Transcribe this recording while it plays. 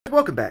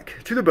Welcome back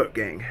to the boat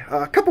gang.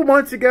 A couple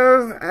months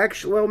ago,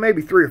 actually, well,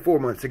 maybe 3 or 4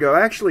 months ago,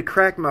 I actually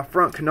cracked my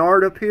front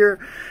canard up here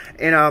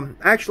and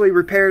actually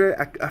repaired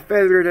it. I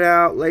feathered it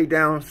out, laid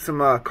down some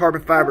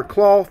carbon fiber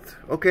cloth,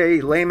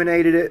 okay,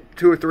 laminated it,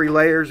 2 or 3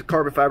 layers of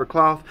carbon fiber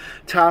cloth,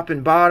 top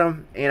and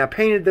bottom, and I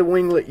painted the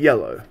winglet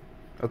yellow.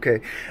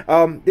 Okay,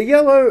 the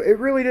yellow, it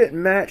really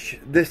didn't match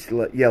this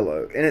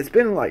yellow, and it's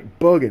been like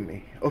bugging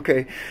me.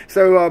 Okay,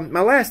 so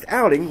my last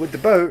outing with the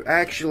boat, I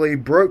actually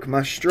broke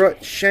my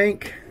strut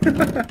shank,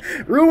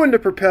 ruined the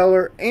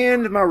propeller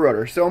and my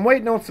rudder. So I'm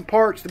waiting on some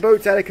parts. The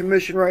boat's out of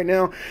commission right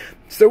now.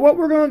 So what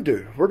we're going to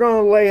do, we're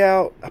going to lay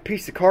out a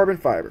piece of carbon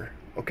fiber,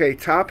 okay,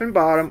 top and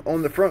bottom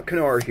on the front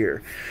canard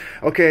here.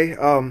 Okay,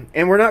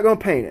 and we're not going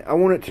to paint it. I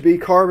want it to be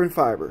carbon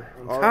fiber.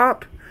 On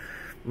top,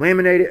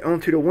 laminate it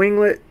onto the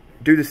winglet.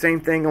 Do the same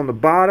thing on the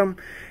bottom,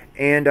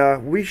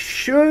 and we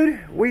should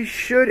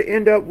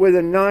end up with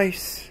a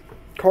nice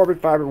carbon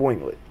fiber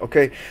winglet.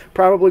 Okay,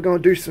 probably going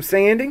to do some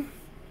sanding,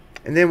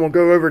 and then we'll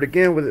go over it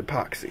again with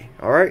epoxy.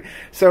 All right,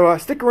 so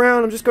stick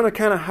around. I'm just going to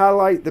kind of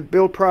highlight the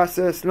build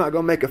process. I'm not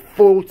going to make a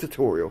full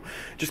tutorial,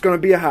 just going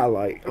to be a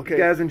highlight. Okay,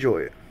 guys, enjoy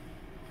it.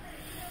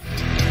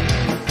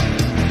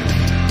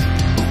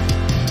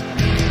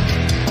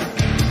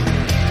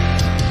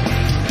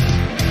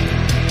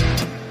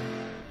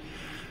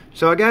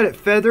 So I got it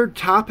feathered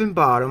top and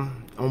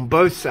bottom on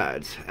both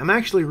sides. I'm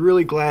actually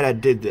really glad I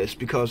did this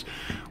because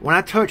when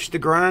I touched the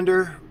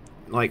grinder,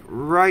 like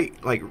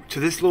to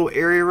this little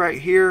area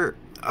right here,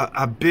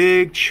 a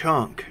big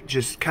chunk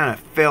just kind of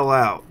fell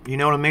out. You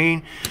know what I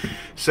mean?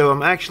 So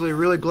I'm actually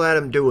really glad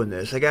I'm doing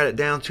this. I got it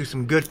down to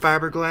some good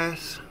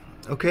fiberglass,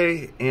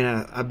 okay,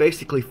 and I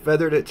basically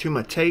feathered it to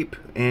my tape,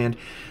 and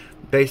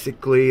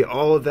basically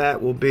all of that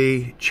will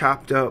be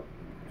chopped up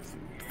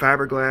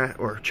fiberglass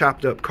or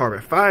chopped up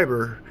carbon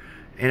fiber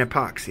and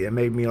epoxy. I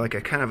made me like a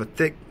kind of a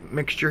thick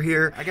mixture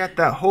here. I got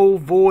that whole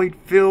void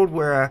filled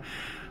where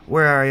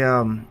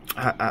I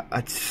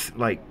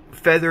like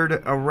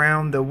feathered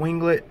around the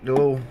winglet, the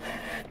little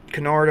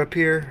canard up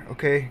here.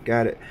 Okay,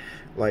 got it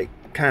like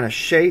kind of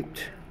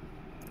shaped.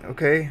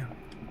 Okay,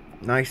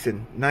 nice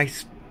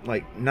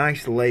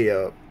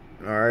layup.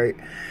 All right,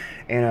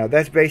 and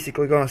that's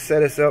basically going to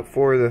set us up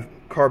for the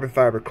carbon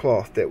fiber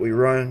cloth that we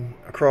run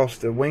across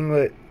the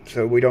winglet,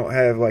 so we don't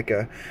have like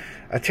a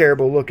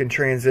terrible looking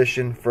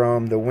transition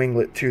from the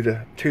winglet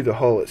to the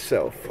hull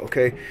itself.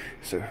 Okay,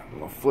 so I'm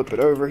gonna flip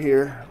it over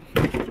here.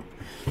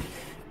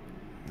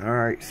 All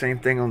right, same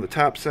thing on the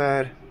top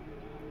side.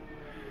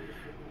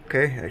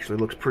 Okay, actually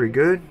looks pretty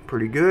good,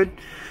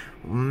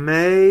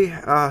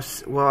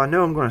 well, I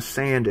know I'm gonna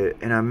sand it,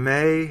 and I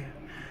may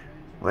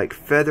like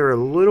feather a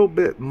little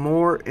bit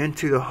more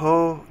into the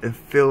hull and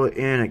fill it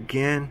in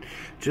again,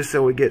 just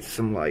so we get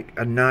some like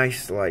a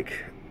nice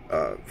like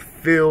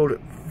filled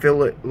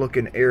fillet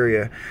looking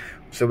area,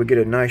 so we get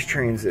a nice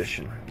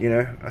transition. You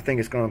know, I think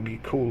it's going to be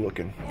cool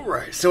looking. All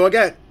right, so I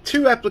got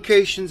 2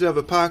 applications of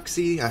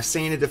epoxy. I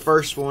sanded the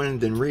first one,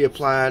 then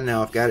reapplied.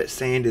 Now I've got it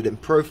sanded in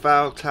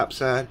profile, top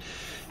side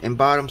and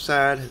bottom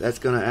side. That's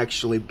going to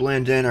actually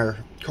blend in our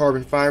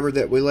carbon fiber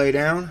that we lay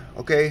down,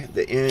 okay,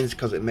 the ends,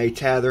 because it may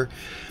tether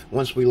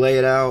once we lay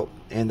it out,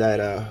 and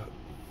that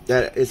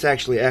it's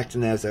actually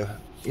acting as a,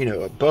 you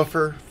know, a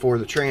buffer for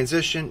the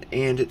transition,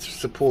 and it's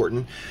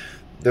supporting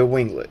the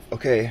winglet.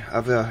 Okay,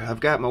 I've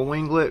got my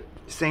winglet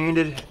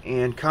sanded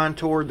and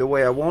contoured the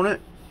way I want it.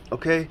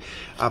 Okay,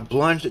 I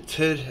plunged it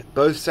to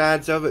both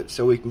sides of it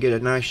so we can get a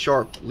nice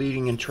sharp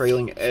leading and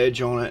trailing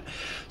edge on it.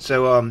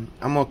 So I'm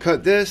gonna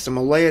cut this, I'm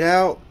gonna lay it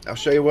out. I'll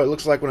show you what it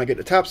looks like when I get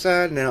the top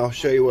side, and then I'll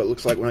show you what it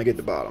looks like when I get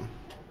the bottom.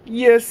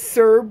 Yes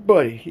sir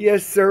buddy,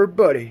 yes sir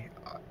buddy,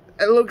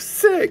 it looks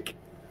sick.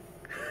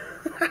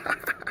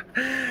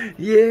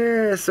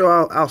 Yeah, so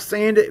I'll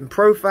sand it and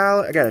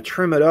profile it. I gotta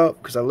trim it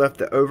up because I left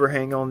the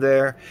overhang on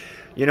there.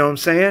 You know what I'm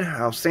saying?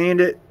 I'll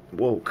sand it.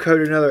 We'll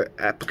coat another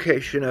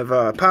application of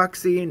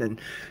epoxy, and then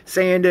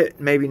sand it.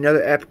 Maybe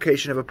another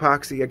application of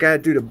epoxy. I gotta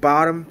do the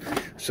bottom,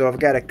 so I've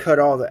got to cut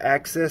all the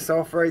excess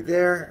off right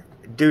there.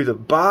 Do the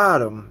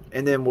bottom,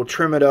 and then we'll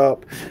trim it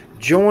up.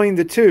 Join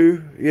the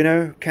two. You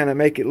know, kind of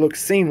make it look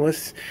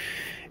seamless.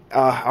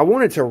 I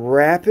wanted to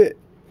wrap it,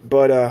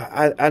 but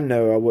I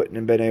know I wouldn't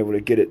have been able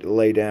to get it to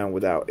lay down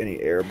without any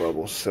air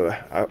bubbles. So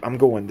I'm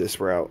going this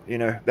route. You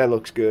know, that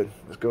looks good.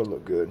 Let's go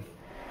look good.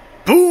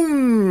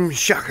 Boom!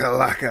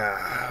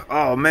 Shakalaka.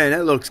 Oh, man,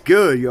 that looks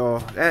good, y'all.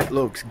 That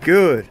looks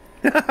good.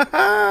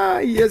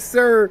 Yes,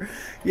 sir.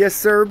 Yes,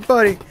 sir,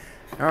 buddy.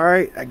 All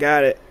right, I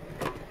got it.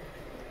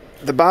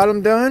 The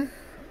bottom done.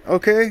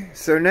 Okay,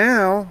 so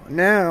now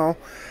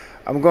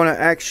I'm going to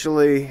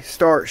actually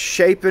start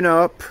shaping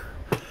up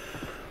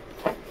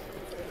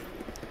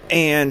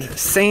and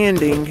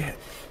sanding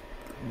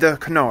the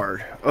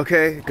canard.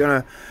 Okay,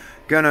 gonna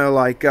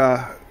like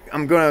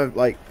I'm gonna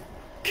like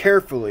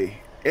carefully,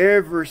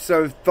 ever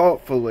so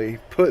thoughtfully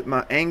put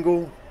my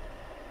angle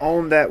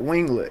on that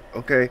winglet.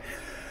 Okay,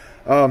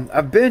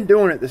 I've been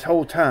doing it this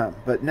whole time,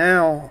 but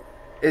now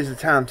is the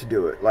time to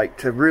do it, like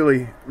to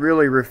really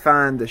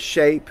refine the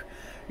shape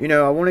You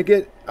know, I want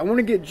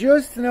to get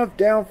just enough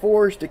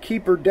downforce to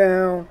keep her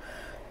down,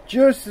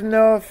 just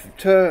enough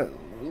to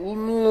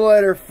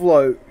let her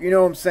float, you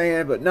know what I'm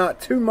saying, but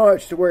not too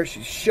much to where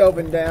she's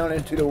shoving down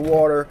into the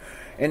water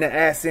and the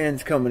ass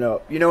end's coming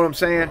up, you know what I'm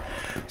saying.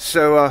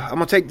 So I'm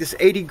gonna take this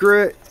 80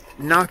 grit,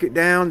 knock it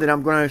down, then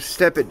I'm gonna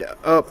step it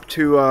up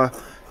to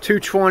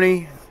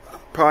 220,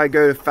 probably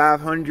go to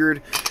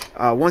 500.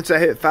 Once I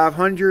hit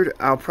 500,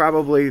 I'll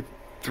probably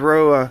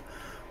throw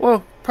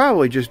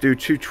probably just do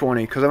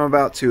 220, because I'm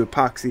about to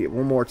epoxy it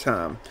one more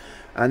time.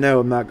 I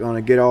know I'm not going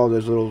to get all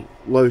those little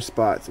low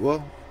spots.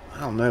 Well, I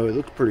don't know, it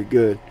looks pretty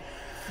good.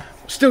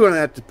 Still going to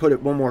have to put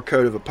it one more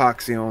coat of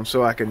epoxy on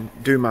so I can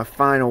do my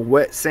final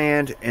wet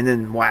sand and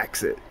then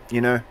wax it, you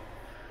know.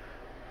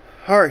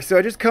 Alright, so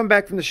I just come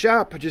back from the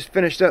shop. I just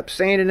finished up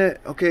sanding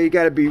it. Okay, you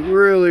got to be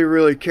really,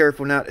 really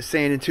careful not to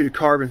sand into the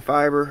carbon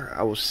fiber.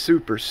 I was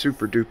super,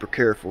 super duper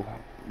careful.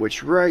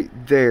 Which right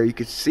there, you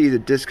can see the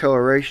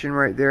discoloration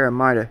right there. I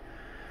might have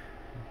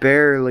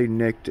barely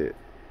nicked it.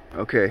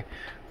 Okay,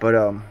 but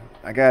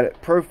I got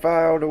it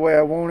profiled the way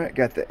I want it.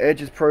 Got the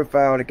edges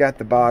profiled. I got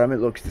the bottom. It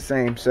looks the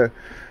same. So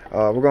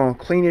we're going to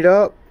clean it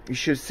up. You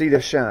should see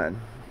the shine.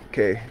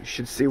 Okay, you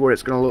should see what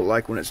it's going to look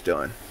like when it's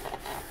done.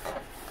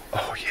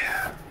 Oh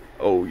yeah.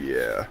 Oh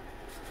yeah.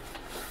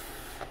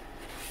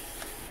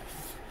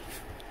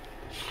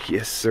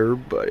 Yes sir,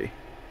 buddy.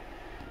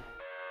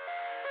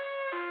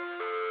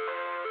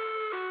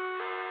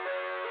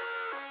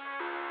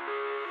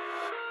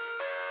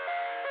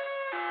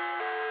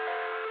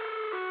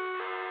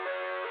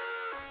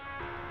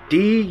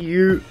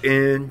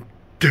 D-U-N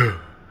duh.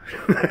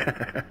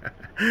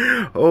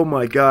 Oh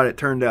my god, it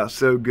turned out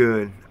so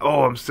good.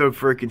 Oh, I'm so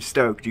freaking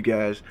stoked, you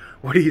guys.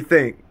 What do you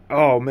think?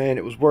 Oh man,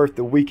 it was worth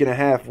the week and a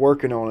half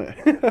working on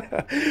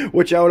it.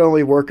 Which I would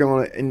only work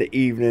on it in the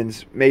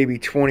evenings, maybe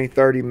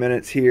 20-30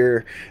 minutes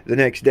here. The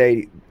next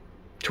day,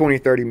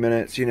 20-30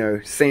 minutes, you know,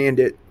 sand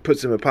it, put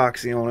some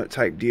epoxy on it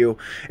type deal.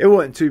 It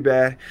wasn't too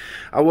bad.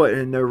 I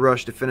wasn't in no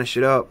rush to finish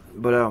it up,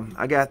 but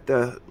I got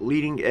the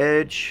leading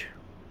edge,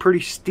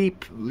 pretty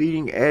steep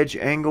leading edge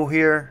angle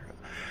here.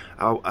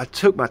 I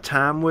took my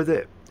time with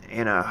it,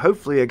 and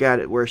hopefully I got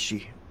it where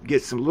she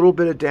gets a little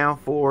bit of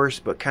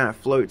downforce but kind of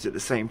floats at the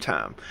same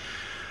time.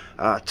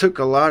 Took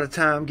a lot of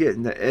time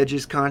getting the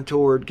edges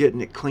contoured,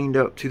 getting it cleaned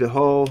up to the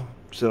hull,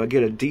 so I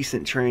get a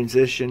decent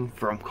transition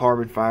from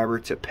carbon fiber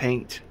to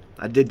paint.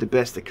 I did the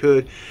best I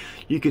could.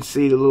 You can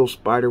see the little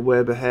spider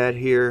web I had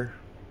here,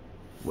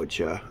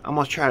 which I'm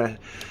gonna try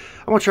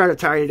to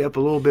tidy it up a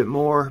little bit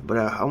more, but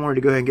I wanted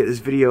to go ahead and get this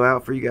video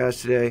out for you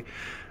guys today.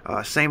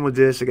 Same with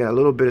this, I got a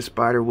little bit of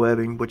spider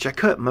webbing, which I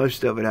cut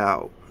most of it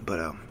out, but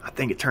I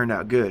think it turned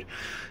out good.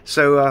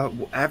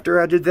 So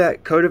after I did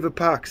that coat of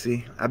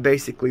epoxy, I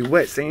basically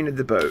wet sanded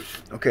the boat.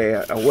 Okay,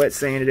 I wet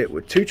sanded it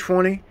with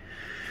 220,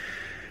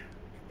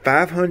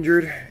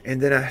 500,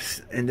 and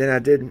then I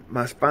did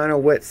my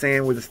final wet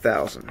sand with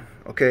 1,000.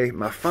 Okay,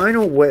 my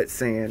final wet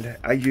sand,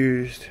 I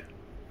used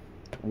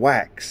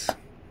wax.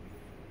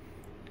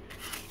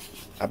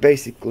 I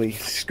basically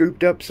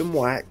scooped up some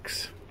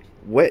wax,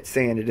 wet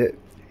sanded it,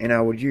 and I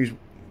would use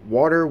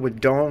water with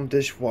Dawn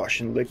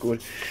dishwashing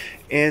liquid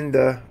in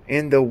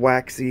the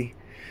waxy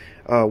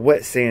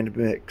wet sand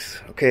mix.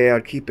 Okay,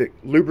 I'd keep it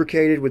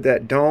lubricated with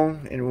that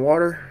Dawn and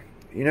water,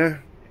 you know,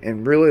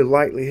 and really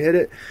lightly hit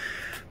it.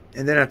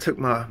 And then I took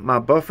my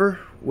buffer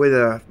with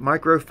a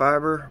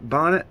microfiber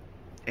bonnet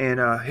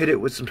and hit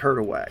it with some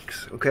turtle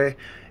wax. Okay,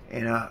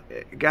 and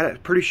got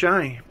it pretty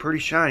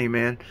shiny,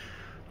 man.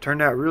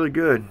 Turned out really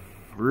good.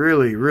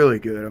 Really, really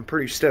good. I'm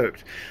pretty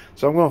stoked.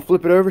 So I'm going to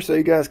flip it over so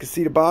you guys can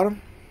see the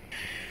bottom.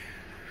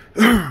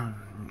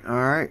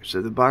 Alright,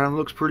 so the bottom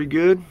looks pretty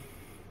good.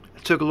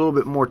 It took a little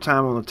bit more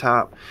time on the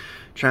top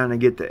trying to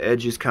get the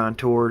edges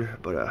contoured,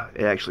 but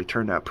it actually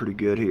turned out pretty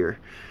good here.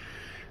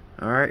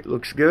 Alright,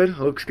 looks good,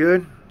 looks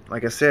good.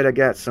 Like I said, I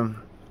got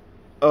some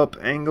up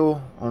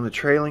angle on the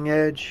trailing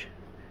edge,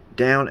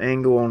 down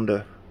angle on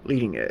the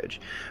leading edge.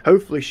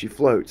 Hopefully she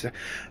floats.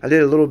 I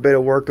did a little bit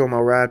of work on my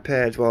ride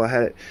pads while I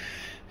had it,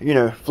 you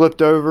know,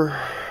 flipped over.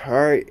 All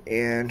right,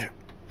 and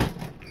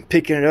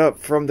picking it up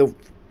from the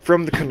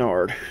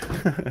Canard.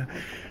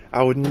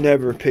 I would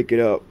never pick it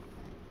up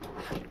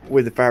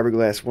with the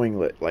fiberglass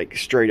winglet like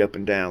straight up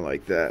and down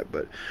like that,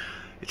 but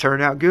it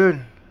turned out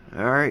good.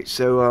 All right,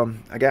 so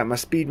I got my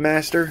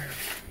Speedmaster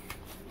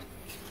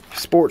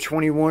Sport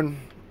 21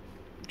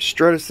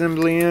 strut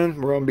assembly in.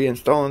 We're going to be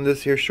installing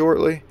this here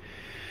shortly.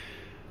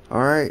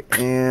 All right,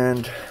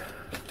 and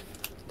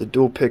the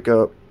dual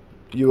pickup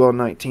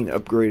Ul19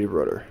 upgraded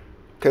rudder.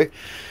 Okay,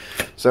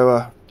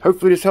 so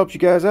hopefully this helps you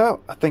guys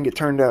out. I think it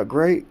turned out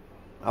great.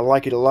 I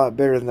like it a lot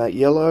better than that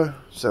yellow,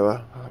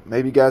 so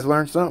maybe you guys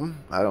learned something.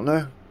 I don't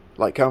know.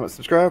 Like, comment,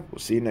 subscribe. We'll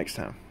see you next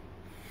time.